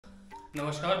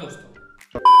नमस्कार दोस्तों.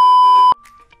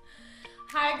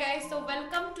 Hi guys, so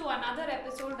welcome to another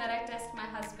episode where I test my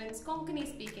husband's Konkani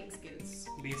speaking skills.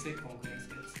 Basic Konkani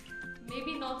skills.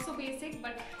 Maybe not so basic,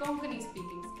 but Konkani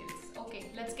speaking skills. Okay,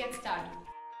 let's get started.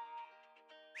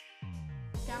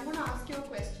 Okay, I'm gonna ask you a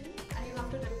question and you have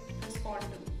to respond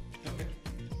to me. Okay.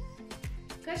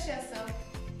 Kashya sir.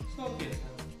 Okay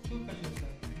sir. Too kashya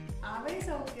sir. Avai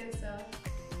okay sir.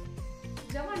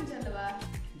 Javan jalwa.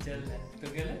 जल है तो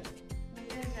गल है.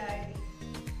 निकल जाएगी.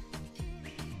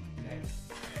 Right.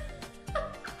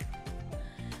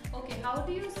 Okay, how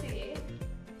do you say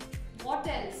what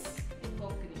else in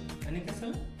Konkani? Anika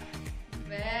sir.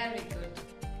 Very good.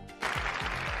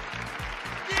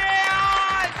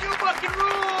 Yeah! You fucking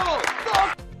rule!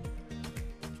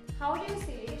 How do you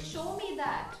say show me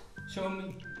that? Show me.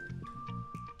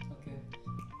 Okay.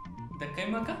 धक्का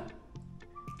मका.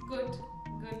 Good,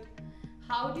 good.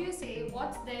 How do you say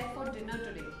what's there for dinner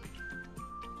today?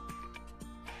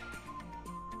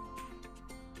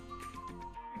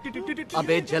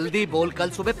 अबे जल्दी बोल, कल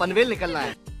सुबह पनवेल निकलना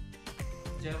है.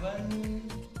 जवन.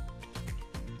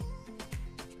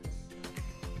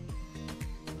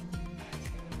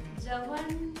 Javan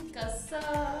kasa.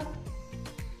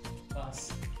 Pass.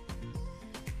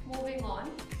 Moving on.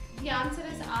 The answer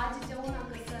is आज जवन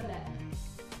कसर है.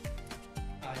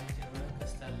 आज जवन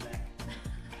कस्टल है.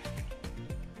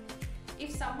 If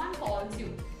someone calls you,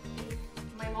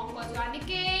 if my mom calls you,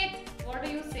 Aniket, what do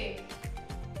you say?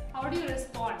 How do you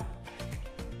respond?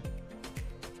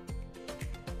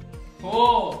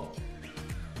 Oh.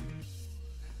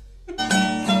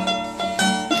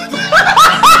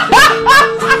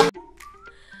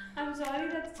 I'm sorry,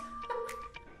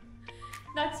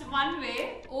 that's one way.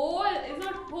 Oh is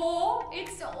not ho,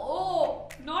 it's oh,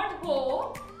 not ho.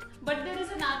 But there is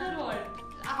another word.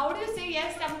 How do you say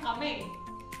yes, I'm coming?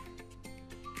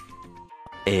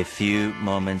 A few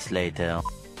moments later.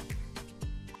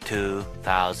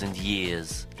 2,000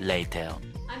 years later.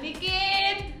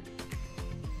 Aniket!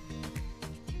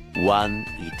 One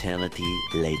eternity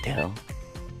later.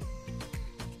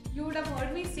 You would have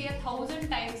heard me say 1,000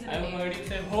 times in a I've day. heard you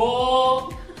say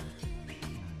ho.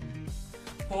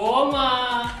 Ho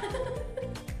ma.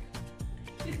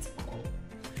 It's O.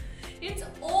 It's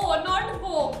O, not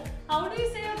ho. How do you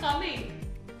say you're coming?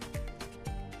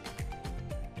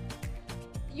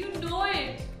 You know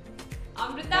it.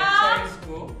 Amrita! What side is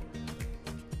go?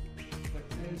 What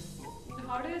side is go?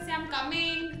 How do you say I'm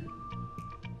coming?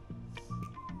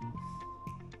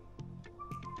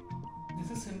 This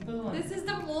is simple one. This is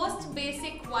the most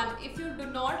basic one. If you do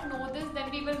not know this, then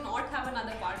we will not have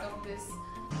another part of this.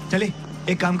 चले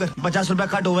एक काम कर 50 रुपया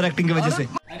काट over acting की वजह से.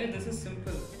 अरे this is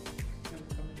simple.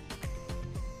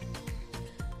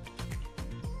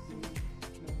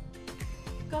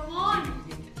 Come on!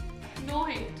 No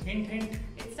hint. Hint.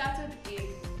 It starts with A.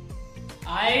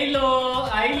 आइलो.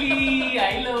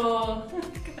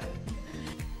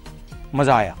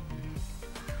 मजा आया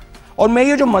और मैं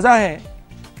ये जो मजा है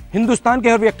हिंदुस्तान के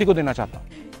हर व्यक्ति को देना चाहता हूं.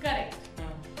 Correct.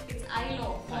 It's ILO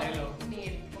for ILO.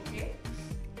 male. Okay.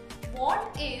 What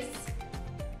is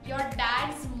your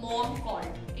dad's mom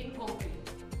called in Konkani?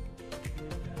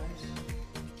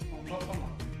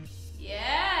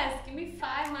 Yes. Give me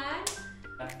 5, man.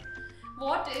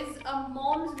 What is a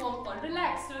mom's mom called?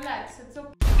 Relax. It's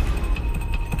okay.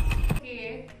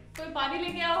 कोई पानी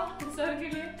लेके आओ सर के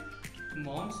लिए.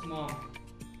 Mom's mom.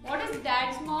 What is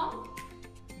dad's mom?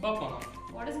 Papa.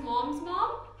 What is mom's mom?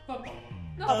 Papa.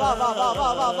 No.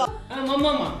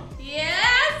 Mama.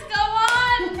 Yes, come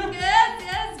on.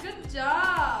 Yes, good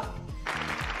job.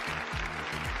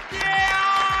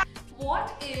 Yeah! What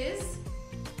is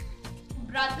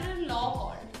brother-in-law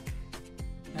called?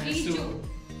 Jiju.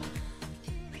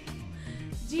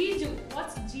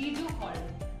 What's Jiju called?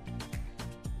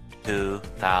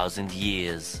 2,000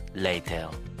 years later.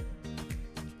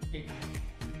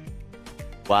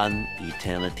 One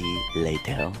eternity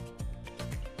later.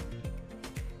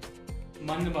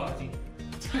 मन बाजी.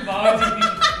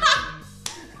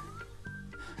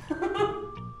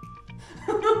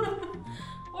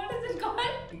 What is it called?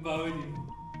 बाजी.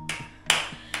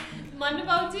 Manu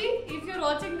Bauji, if you're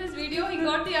watching this video, he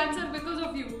got the answer because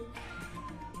of you.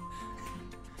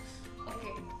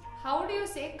 Okay. How do you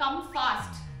say come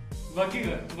fast?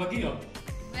 Vagiga.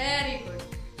 Very good.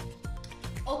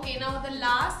 Okay, now the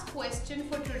last question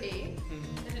for today,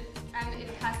 and it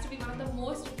has to be one of the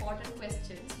most important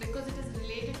questions because it is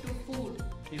related to food.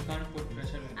 You can't put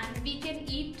pressure in. And we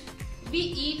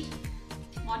eat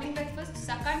morning breakfast,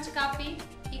 sakanch kapi,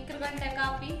 ikr gante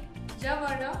kapi,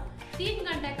 javada, 3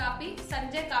 घंटे copy,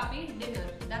 Sanjay copy, dinner.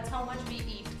 That's how much we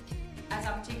eat as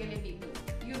amchigele people.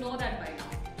 You know that by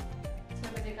now.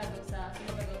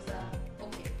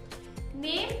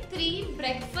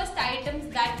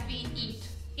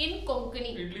 In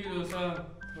Konkani. Idli dosa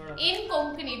vada In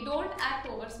Konkani. Don't act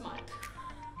over smart.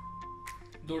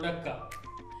 दो डक्का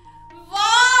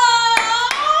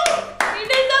Wow! He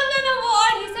deserves an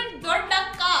award. He said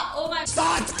Dodaka. Oh my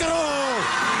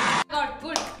God.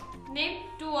 Good. Name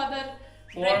two other.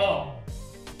 Vada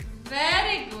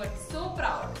Very good. So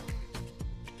proud.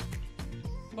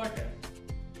 Butter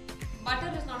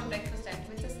Butter is not a breakfast item.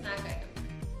 It's a snack item.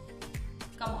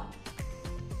 Come on.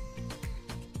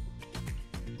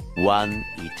 One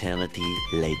eternity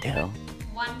later.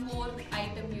 One more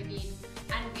item you need,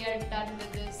 and we are done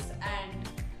with this. And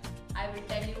I will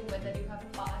tell you whether you have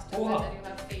passed or Poha. whether you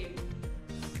have failed.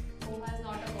 Poha is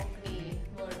not a Konkani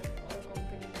word or a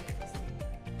Konkani breakfast.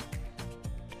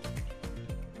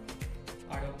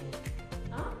 I don't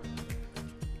know. Huh?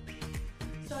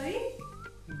 Sorry?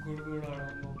 Good I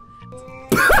don't know.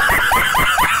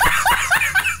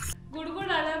 Gudgud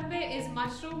alambe is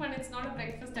mushroom and it's not a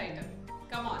breakfast item.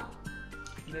 Come on.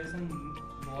 There's some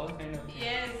ball kind of thing.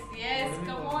 Yes, What is it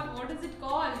come called? on. What is it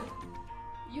called?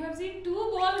 You have seen two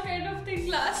ball kind of thing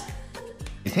last.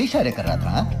 इसे इशारे कर रहा था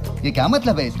हाँ? ये क्या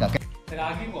मतलब है इसका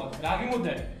रागी बॉल रागी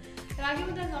मुद्दा Ragi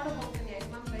Mudha is not a Konkani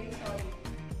item. I'm very sorry.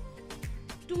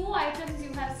 Two items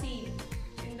you have seen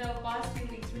in the past few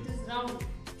weeks, which is round,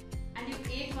 and you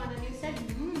ate one and you said,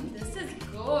 this is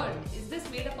good. Is this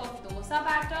made up of dosa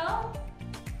batter?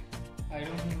 I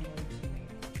don't know what it's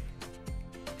made.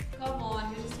 Come on,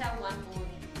 you just have one more.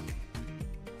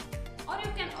 Or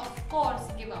you can, of course,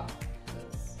 give up.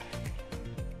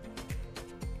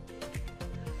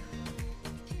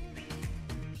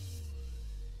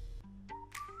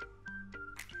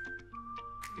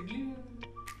 Idli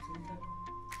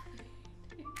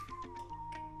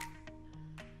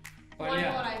One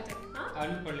more item, huh?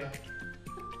 आलू पड़िया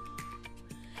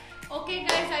Okay,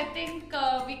 guys, I think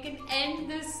we can end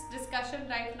this discussion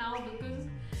right now because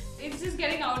it's just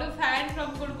getting out of hand from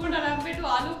Gudgud alambe to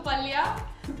aloo palya.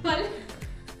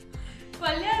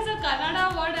 Palya is a Kannada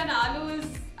word and aloo is,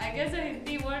 I guess, a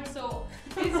Hindi word. So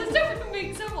it's just a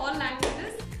mix of all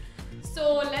languages. So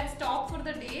let's stop for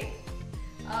the day.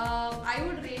 I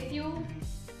would rate you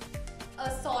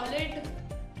a solid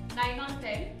 9 on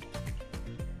 10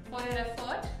 for your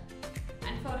effort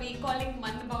and for recalling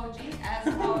Man Bauji as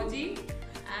Bauji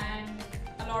and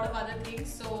a lot of other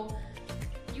things. So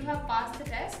you have passed the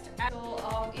test.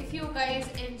 So if you guys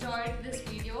enjoyed this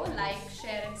video, like,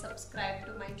 share and subscribe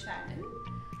to my channel.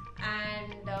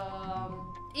 And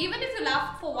even if you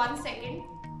laughed for 1 second,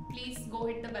 please go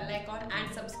hit the bell icon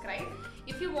and subscribe.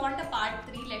 If you want a part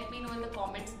 3, let me know in the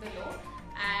comments below.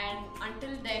 And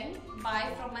until then, bye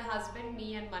from my husband,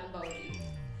 me and Man Bauji.